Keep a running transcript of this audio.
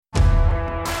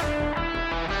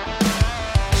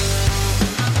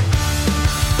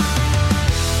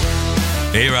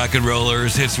Hey, rock and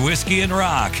rollers, it's Whiskey and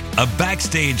Rock, a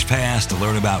backstage pass to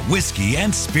learn about whiskey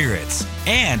and spirits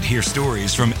and hear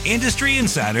stories from industry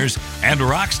insiders and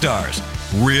rock stars,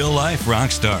 real life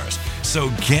rock stars. So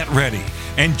get ready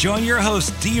and join your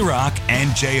hosts D-Rock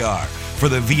and JR for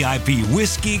the VIP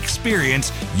whiskey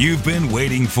experience you've been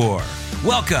waiting for.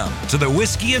 Welcome to the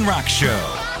Whiskey and Rock Show.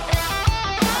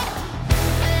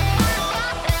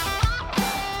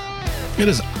 It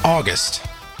is August.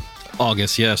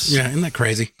 August, yes. Yeah, isn't that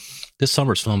crazy? This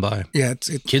summer's flown by. Yeah,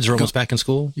 kids are almost back in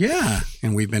school. Yeah,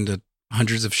 and we've been to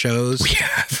hundreds of shows. We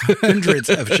have hundreds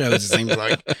of shows. It seems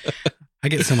like I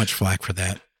get so much flack for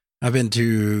that. I've been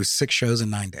to 6 shows in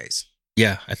 9 days.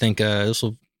 Yeah, I think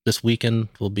this weekend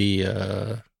will be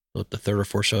the third or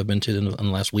fourth show I've been to in the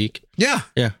last week. Yeah,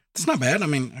 yeah, it's not bad. I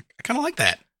mean, I kind of like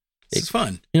that. It's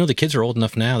fun. You know, the kids are old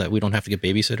enough now that we don't have to get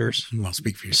babysitters. Well,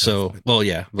 speak for yourself.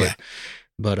 So,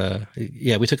 But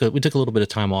we took a little bit of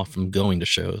time off from going to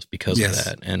shows because of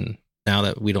that, and now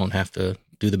that we don't have to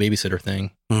do the babysitter thing,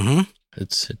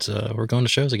 it's we're going to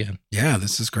shows again. Yeah,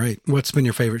 this is great. What's been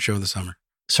your favorite show of the summer?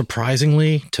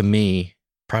 Surprisingly, to me,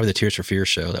 probably the Tears for Fears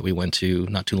show that we went to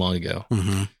not too long ago.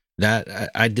 Mm-hmm.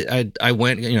 That I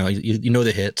went, you know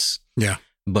the hits, yeah,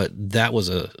 but that was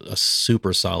a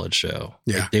super solid show.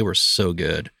 Yeah, like, they were so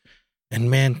good. And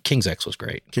man, King's X was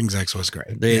great. King's X was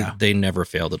great. They never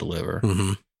failed to deliver.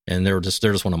 Mm-hmm. And they're just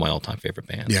one of my all-time favorite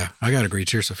bands. Yeah, I got to agree.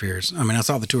 Tears for Fears. I mean, I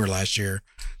saw the tour last year.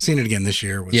 Seeing it again this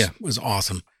year was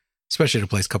awesome, especially at a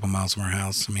place a couple miles from our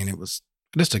house. I mean, it was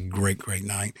just a great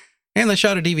night. And they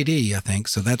shot a DVD, I think,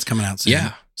 so that's coming out soon.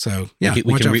 Yeah. So, yeah,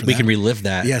 we can relive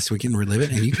that. Yes, we can relive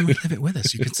it, and you can relive it with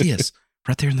us. You can see us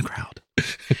right there in the crowd.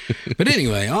 But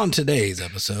anyway, on today's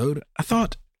episode, I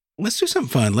thought, let's do something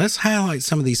fun. Let's highlight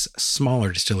some of these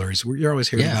smaller distilleries. You're always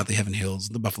hearing about the Heaven Hills,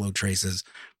 the Buffalo Traces,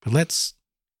 but let's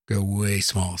go way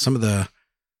small. Some of the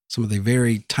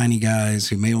very tiny guys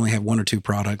who may only have 1 or 2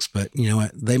 products, but you know what?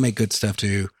 They make good stuff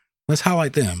too. Let's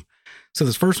highlight them. So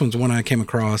this first one's one I came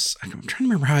across. I'm trying to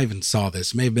remember how I even saw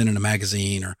this. It may have been in a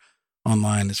magazine or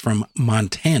online. It's from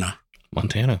Montana.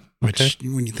 Montana. Okay. Which,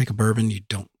 when you think of bourbon, you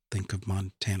don't think of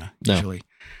Montana usually. No.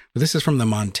 But this is from the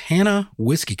Montana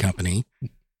Whiskey Company.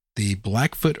 The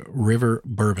Blackfoot River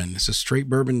Bourbon. This is straight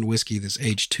bourbon whiskey that's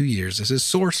aged 2 years. This is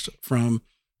sourced from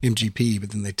MGP,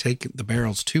 but then they take the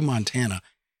barrels to Montana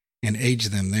and age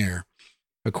them there.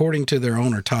 According to their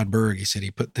owner, Todd Berg, he said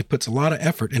he puts a lot of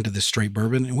effort into this straight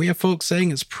bourbon, and we have folks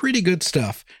saying it's pretty good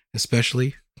stuff,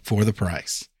 especially for the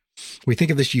price. We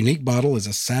think of this unique bottle as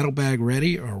a saddlebag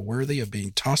ready or worthy of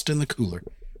being tossed in the cooler.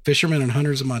 Fishermen and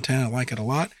hunters in Montana like it a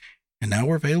lot, and now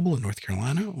we're available in North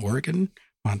Carolina, Oregon,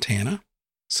 Montana.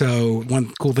 So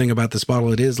one cool thing about this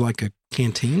bottle, it is like a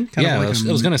canteen. I was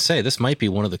going to say, this might be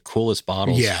one of the coolest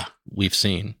bottles we've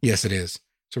seen. Yes, it is.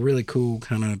 It's a really cool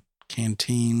kind of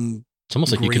canteen. It's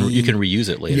almost like you can reuse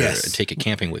it later and take it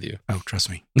camping with you. Oh, trust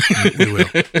me. We will.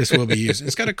 This will be used.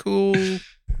 It's got a cool,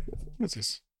 what's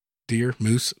this? Deer,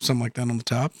 moose, something like that on the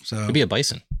top. So maybe a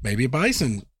bison.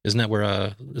 Isn't that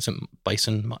where, isn't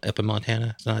bison up in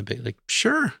Montana? It's not a big, like.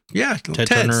 Sure. Yeah. Ted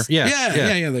Turner.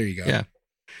 Yeah. There you go. Yeah.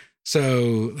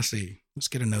 So let's see. Let's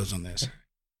get a nose on this.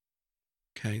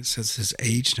 Okay, it says it's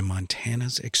aged in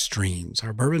Montana's extremes.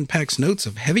 Our bourbon packs notes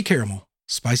of heavy caramel,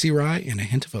 spicy rye, and a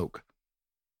hint of oak.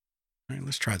 All right,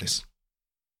 let's try this.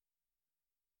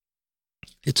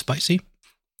 It's spicy.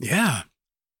 Yeah.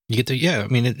 You get the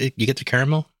you get the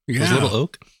caramel. Yeah. There's a little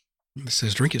oak. It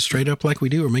says drink it straight up like we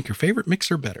do, or make your favorite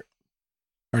mixer better.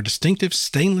 Our distinctive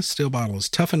stainless steel bottle is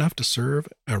tough enough to serve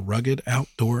a rugged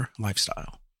outdoor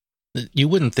lifestyle. You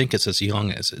wouldn't think it's as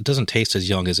young as it doesn't taste as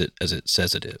young as it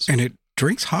says it is. And it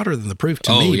drinks hotter than the proof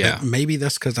to me. Yeah. But maybe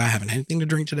that's because I haven't had anything to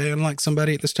drink today, unlike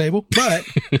somebody at this table. But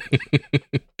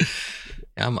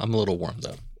I'm a little warmed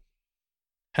up.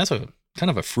 Has a kind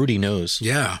of a fruity nose.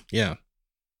 Yeah. Yeah.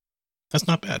 That's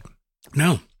not bad.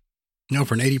 No,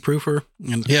 for an 80 proofer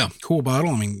and cool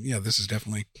bottle. I mean, yeah, this is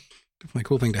definitely a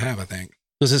cool thing to have, I think.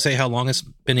 Does it say how long it's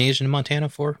been aged in Montana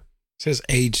for? It says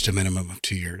aged a minimum of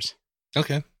 2 years.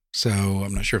 Okay. So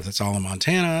I'm not sure if that's all in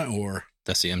Montana or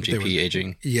that's the MGP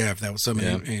aging. Yeah, if that was something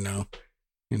in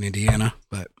Indiana,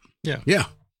 but yeah,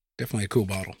 definitely a cool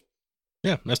bottle.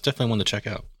 Yeah, that's definitely one to check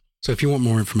out. So if you want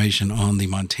more information on the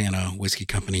Montana Whiskey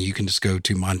Company, you can just go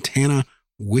to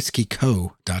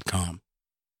montanawhiskeyco.com.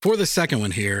 For the second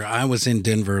one here, I was in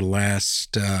Denver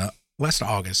last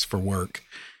August for work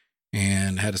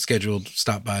and had a scheduled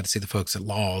stop by to see the folks at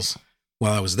Laws.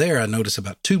 While I was there, I noticed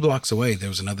about 2 blocks away, there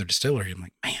was another distillery. I'm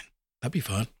like, man, that'd be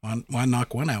fun. Why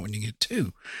knock one out when you get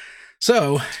 2?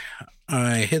 So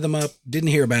I hit them up, didn't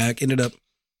hear back, ended up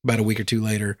about a week or 2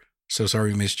 later. So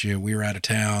sorry we missed you. We were out of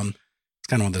town. It's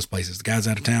kind of one of those places. The guy's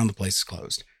out of town, the place is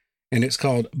closed. And it's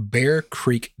called Bear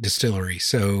Creek Distillery.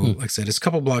 So, like I said, it's a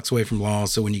couple blocks away from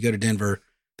Laws. So when you go to Denver,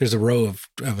 there's a row of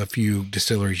a few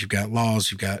distilleries. You've got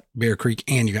Laws, you've got Bear Creek,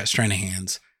 and you've got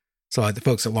Stranahan's. So like the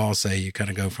folks at Laws say, you kind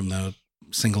of go from the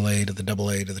single A to the double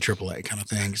A to the triple A kind of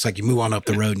thing. It's like you move on up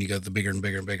the road and you go to the bigger and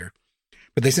bigger and bigger.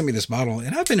 But they sent me this bottle,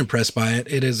 and I've been impressed by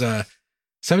it. It is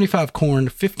 75 corn,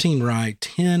 15 rye,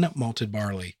 10 malted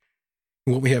barley.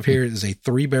 And what we have here is a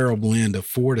 3-barrel blend of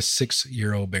 4 to 6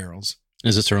 year old barrels.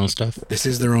 Is this their own stuff? This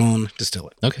is their own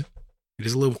distillate. Okay. It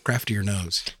is a little craftier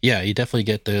nose. Yeah, you definitely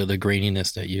get the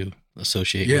graininess that you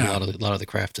associate with a lot of the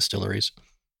craft distilleries.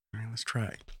 All right, let's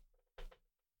try.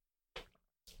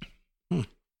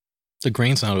 The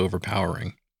grain's not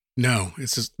overpowering. No,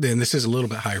 it's just, and this is a little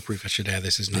bit higher proof. I should add,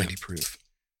 this is 90 proof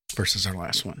versus our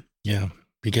last one. Yeah,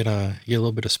 you get a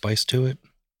little bit of spice to it,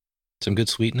 some good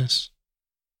sweetness.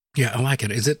 Yeah, I like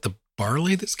it. Is it the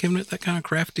barley that's giving it that kind of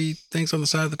crafty things on the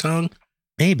side of the tongue?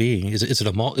 Maybe. Is it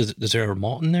a malt? Is there a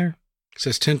malt in there? It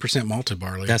says 10% malted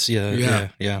barley. That's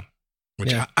yeah.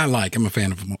 Which I like. I'm a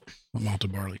fan of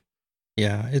malted barley.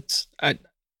 Yeah, it's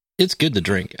good to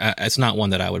drink. It's not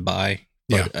one that I would buy,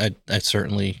 but I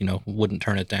certainly wouldn't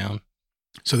turn it down.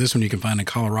 So this one you can find in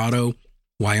Colorado,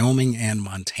 Wyoming, and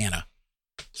Montana.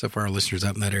 So for our listeners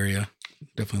out in that area,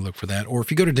 definitely look for that. Or if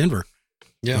you go to Denver,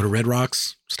 go to Red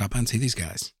Rocks, stop by and see these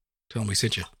guys. Tell them we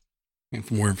sent you. And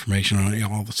for more information on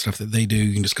all the stuff that they do,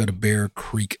 you can just go to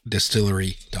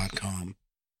bearcreekdistillery.com.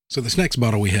 So this next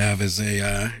bottle we have is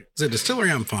a distillery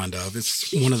I'm fond of.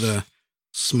 It's one of the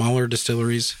smaller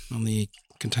distilleries on the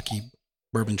Kentucky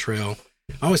Bourbon Trail.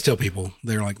 I always tell people,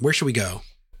 they're like, where should we go?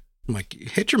 I'm like,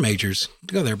 hit your majors,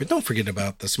 go there, but don't forget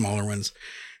about the smaller ones.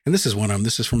 And this is one of them.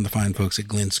 This is from the fine folks at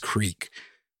Glens Creek,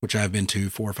 which I've been to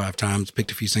 4 or 5 times,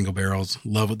 picked a few single barrels,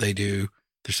 love what they do.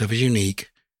 Their stuff is unique.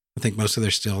 I think most of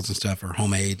their stills and stuff are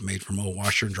homemade, made from old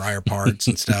washer and dryer parts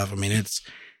and stuff. I mean, it's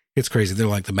crazy. They're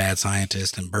like the mad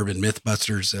scientist and bourbon myth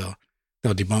busters.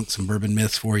 They'll debunk some bourbon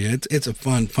myths for you. It's a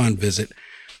fun visit.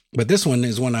 But this one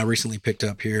is one I recently picked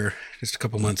up here just a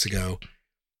couple months ago.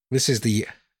 This is the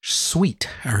Sweet,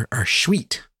 or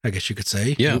Sweet, I guess you could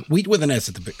say. Yeah. Wheat with an S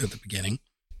at the beginning.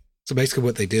 So basically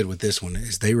what they did with this one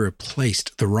is they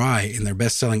replaced the rye in their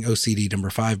best-selling OCD No.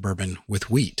 5 bourbon with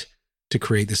wheat to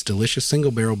create this delicious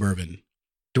single-barrel bourbon.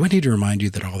 Do I need to remind you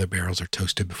that all their barrels are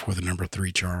toasted before the No.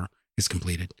 3 char is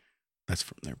completed? That's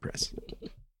from their press.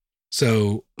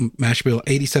 So mash bill,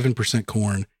 87%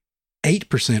 corn,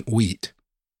 8% wheat,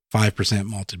 5%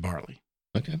 malted barley.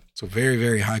 Okay. So very,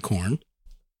 very high corn.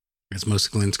 It's most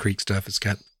of Glens Creek stuff. It's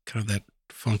got kind of that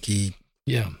funky,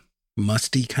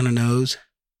 musty kind of nose.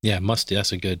 Yeah, musty.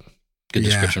 That's a good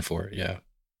description for it. Yeah.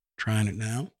 Trying it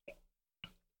now.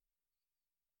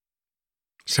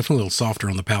 It's definitely a little softer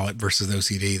on the palate versus the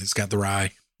OCD that's got the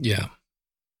rye. Yeah.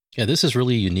 Yeah, this is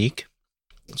really unique.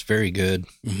 It's very good.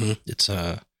 Mm-hmm. It's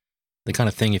the kind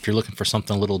of thing, if you're looking for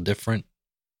something a little different,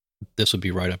 this would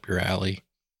be right up your alley.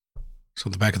 So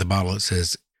at the back of the bottle, it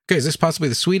says, okay, is this possibly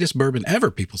the sweetest bourbon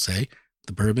ever, people say?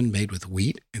 The bourbon made with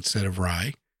wheat instead of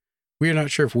rye. We are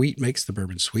not sure if wheat makes the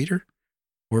bourbon sweeter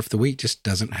or if the wheat just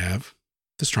doesn't have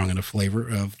the strong enough flavor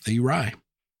of the rye.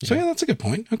 So yeah, that's a good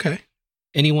point. Okay.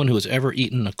 Anyone who has ever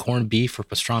eaten a corned beef or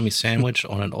pastrami sandwich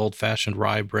on an old-fashioned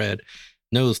rye bread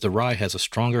knows the rye has a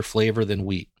stronger flavor than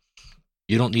wheat.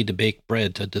 You don't need to bake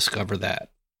bread to discover that.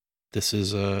 This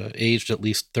is aged at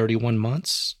least 31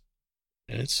 months.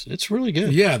 It's really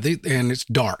good. Yeah, and it's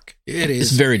dark.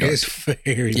 It's very dark. It's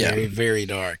very, very, very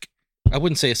dark. I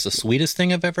wouldn't say it's the sweetest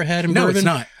thing I've ever had in bourbon. No, it's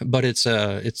not. But it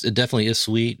definitely is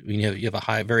sweet. I mean, you have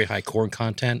a very high corn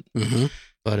content. Mm-hmm.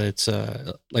 But it's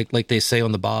like they say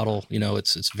on the bottle,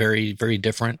 it's very, very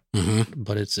different. Mm-hmm.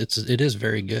 But it is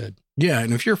very good. Yeah,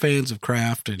 and if you're fans of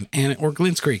craft or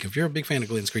Glens Creek, if you're a big fan of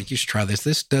Glens Creek, you should try this.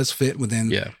 This does fit within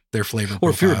their flavor profiles. Or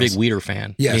if you're a big Wheater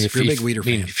fan. Yes, if you're a big Wheater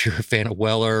fan. If you're a fan of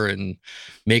Weller and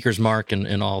Maker's Mark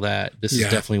and all that, this is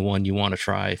definitely one you want to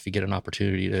try if you get an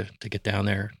opportunity to get down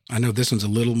there. I know this one's a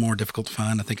little more difficult to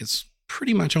find. I think it's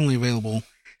pretty much only available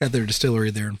at their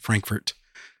distillery there in Frankfort.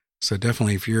 So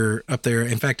definitely if you're up there,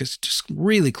 in fact, it's just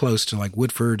really close to like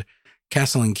Woodford,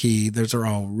 Castle and Key. Those are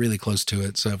all really close to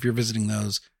it. So if you're visiting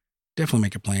those, definitely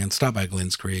make a plan. Stop by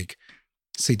Glens Creek.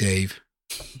 See Dave.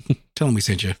 Tell him we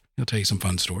sent you. He'll tell you some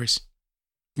fun stories.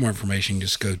 For more information,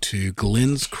 just go to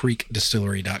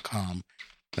glenscreekdistillery.com.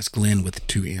 That's Glen with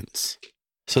 2 N's.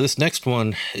 So this next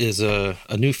one is a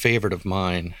new favorite of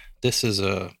mine. This is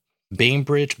a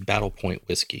Bainbridge Battle Point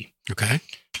whiskey. Okay.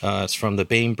 It's from the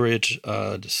Bainbridge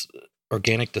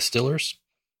Organic Distillers,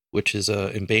 which is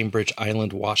in Bainbridge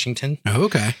Island, Washington. Oh,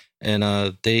 okay. And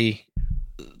they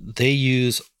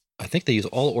use I think they use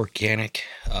all organic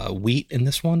wheat in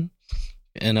this one.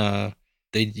 And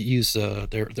they use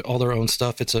all their own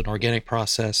stuff. It's an organic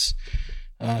process.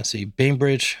 See,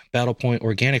 Bainbridge Battle Point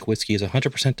Organic Whiskey is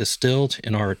 100% distilled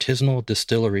in our artisanal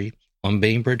distillery on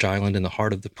Bainbridge Island in the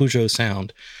heart of the Puget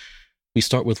Sound. We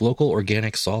start with local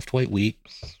organic soft white wheat,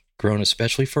 grown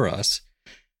especially for us.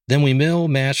 Then we mill,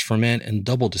 mash, ferment, and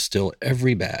double distill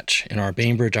every batch in our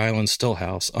Bainbridge Island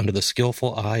stillhouse under the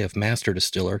skillful eye of master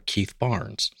distiller Keith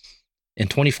Barnes. In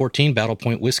 2014, Battle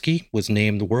Point Whiskey was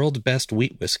named the world's best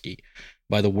wheat whiskey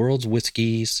by the World's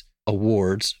Whiskies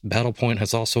Awards. Battle Point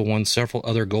has also won several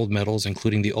other gold medals,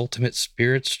 including the Ultimate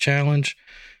Spirits Challenge,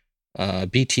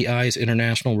 BTI's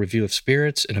International Review of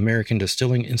Spirits, and American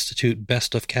Distilling Institute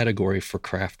Best of Category for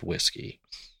Craft Whiskey.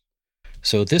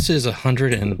 So this is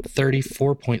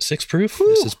 134.6 proof. Woo!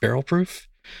 This is barrel proof.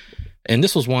 And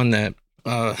this was one that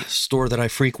store that I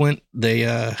frequent. They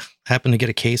happened to get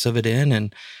a case of it in,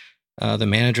 and the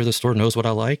manager of the store knows what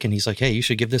I like, and he's like, hey, you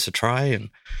should give this a try. And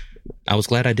I was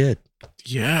glad I did.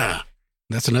 Yeah.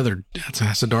 That's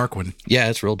a dark one. Yeah,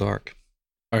 it's real dark.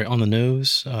 All right, on the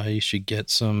nose, you should get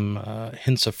some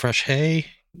hints of fresh hay,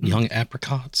 young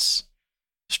apricots,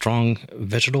 strong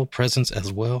vegetal presence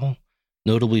as well.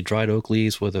 Notably dried oak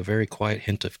leaves with a very quiet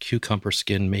hint of cucumber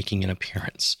skin making an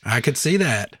appearance. I could see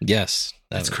that. Yes.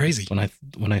 That's crazy.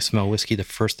 When I smell whiskey, the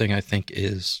first thing I think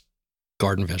is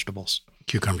garden vegetables.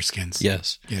 Cucumber skins.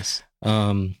 Yes. Yes.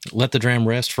 Let the dram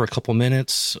rest for a couple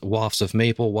minutes. Wafts of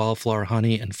maple, wildflower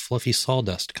honey, and fluffy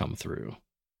sawdust come through.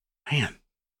 Man,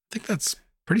 I think that's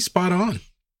pretty spot on.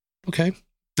 Okay.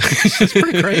 That's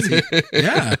pretty crazy.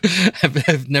 Yeah.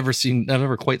 I've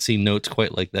never quite seen notes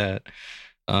quite like that.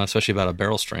 Especially about a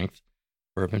barrel strength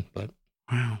bourbon, but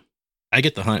wow, I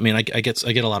get the honey. I mean, I get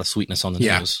a lot of sweetness on the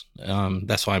nose.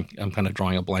 That's why I'm kind of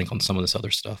drawing a blank on some of this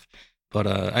other stuff. But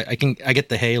I get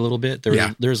the hay a little bit.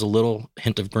 There's a little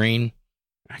hint of grain.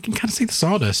 I can kind of see the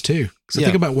sawdust too. Because I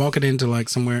think about walking into like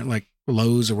somewhere like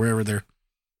Lowe's or wherever they're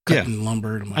cutting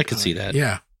lumber. And I'm like, I could see that.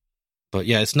 Yeah, but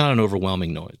yeah, it's not an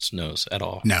overwhelming nose at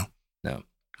all. No. All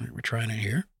right, we're trying it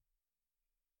here.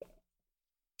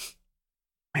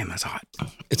 Man, that's hot.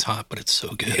 It's hot, but it's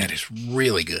so good. Yeah, it is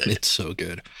really good. It's so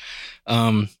good.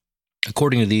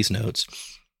 According to these notes,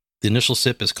 the initial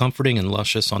sip is comforting and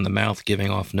luscious on the mouth, giving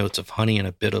off notes of honey and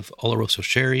a bit of Oloroso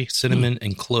sherry, cinnamon,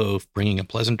 and clove, bringing a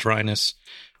pleasant dryness,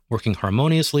 working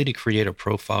harmoniously to create a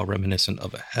profile reminiscent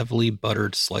of a heavily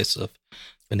buttered slice of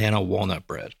banana walnut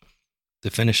bread. The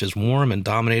finish is warm and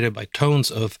dominated by tones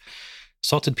of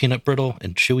salted peanut brittle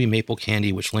and chewy maple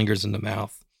candy, which lingers in the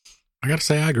mouth. I got to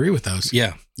say, I agree with those.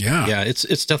 Yeah.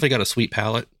 It's definitely got a sweet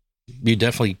palate. You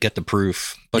definitely get the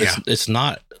proof, but it's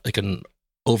not like an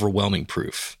overwhelming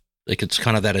proof. Like it's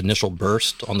kind of that initial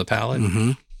burst on the palate.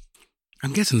 Mm-hmm.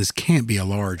 I'm guessing this can't be a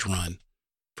large run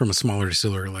from a smaller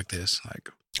distillery like this.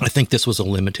 I think this was a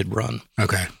limited run.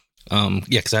 Okay.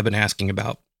 Because I've been asking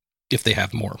about if they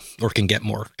have more or can get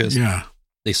more because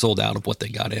they sold out of what they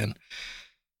got in.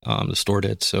 The store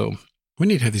did. So we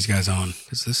need to have these guys on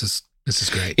because this is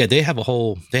great. Yeah, they have a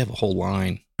whole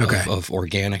line of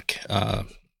organic.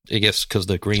 I guess because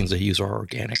the grains they use are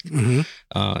organic, and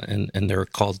they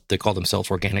call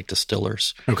themselves organic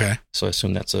distillers. Okay, so I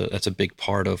assume that's a big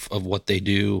part of what they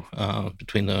do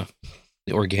between the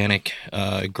organic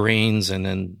grains, and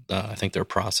then I think their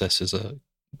process is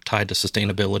tied to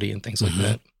sustainability and things like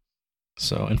that.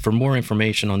 So, and for more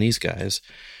information on these guys,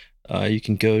 you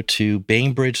can go to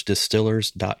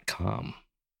BainbridgeDistillers.com.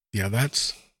 Yeah,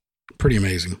 that's pretty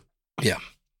amazing. Yeah,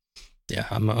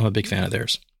 I'm a big fan of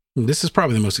theirs. This is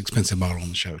probably the most expensive bottle on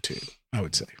the show, too, I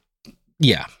would say.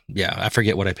 Yeah. I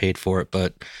forget what I paid for it,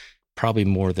 but probably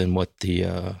more than what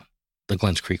the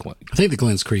Glens Creek one. I think the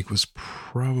Glens Creek was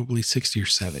probably 60 or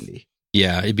 70.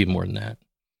 Yeah, it'd be more than that.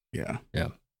 Yeah. Yeah.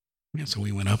 So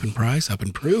we went up in price, up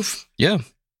in proof. Yeah.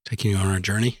 Taking you on our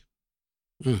journey.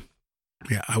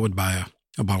 Yeah, I would buy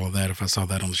a bottle of that if I saw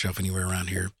that on the shelf anywhere around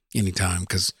here anytime,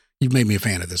 because you've made me a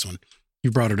fan of this one. You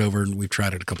brought it over and we've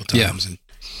tried it a couple times, and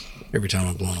every time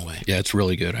I'm blown away. Yeah, it's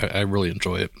really good. I really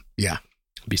enjoy it. Yeah.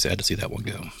 I'd be sad to see that one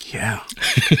go. Yeah.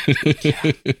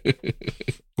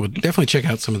 Well, definitely check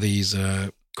out some of these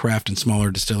craft and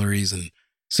smaller distilleries and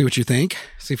see what you think.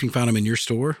 See if you can find them in your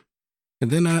store.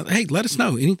 And then, hey, let us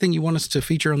know. Anything you want us to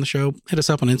feature on the show, hit us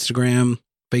up on Instagram,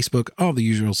 Facebook, all the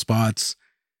usual spots.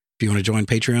 If you want to join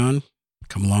Patreon,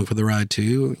 come along for the ride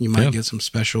too. You might get some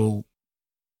special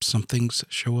somethings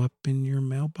show up in your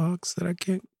mailbox that I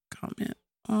can't comment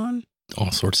on.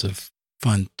 All sorts of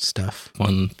fun stuff.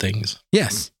 Fun things.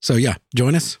 Yes. So yeah,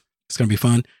 join us. It's going to be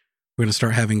fun. We're going to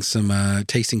start having some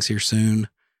tastings here soon.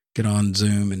 Get on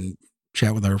Zoom and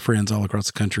chat with our friends all across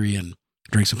the country and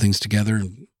drink some things together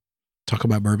and talk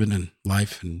about bourbon and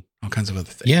life and all kinds of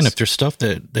other things. Yeah, and if there's stuff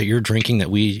that you're drinking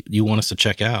that you want us to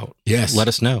check out, yes, let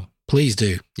us know. Please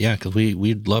do. Yeah, because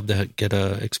we'd love to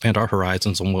expand our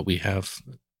horizons on what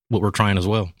we're trying as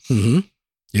well. Mm-hmm.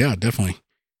 Yeah, definitely.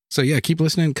 So yeah, keep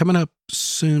listening. Coming up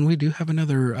soon, we do have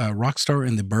another rock star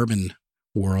in the bourbon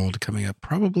world coming up.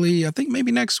 Probably, I think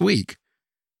maybe next week.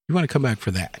 You want to come back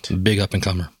for that? Big up and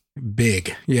comer.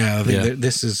 Big, yeah. I think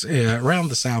this is around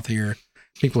the South here.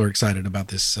 People are excited about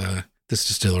this this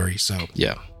distillery. So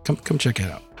yeah, come check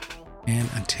it out. And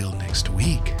until next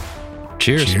week,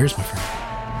 cheers, my friend.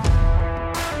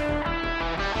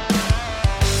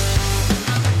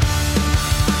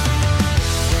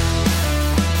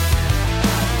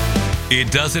 It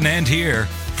doesn't end here.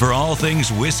 For all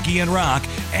things whiskey and rock,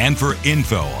 and for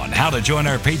info on how to join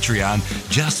our Patreon,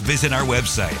 just visit our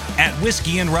website at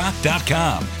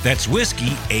whiskeyandrock.com. That's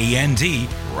whiskey, A-N-D,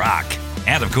 rock.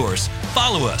 And of course,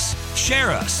 follow us,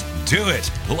 share us, do it,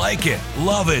 like it,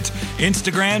 love it.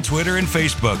 Instagram, Twitter, and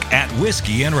Facebook at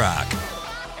Whiskey and Rock.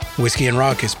 Whiskey and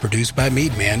Rock is produced by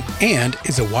Meadman and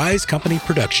is a Wise Company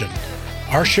production.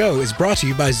 Our show is brought to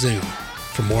you by Zoom.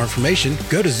 For more information,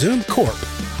 go to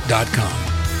zoomcorp.com.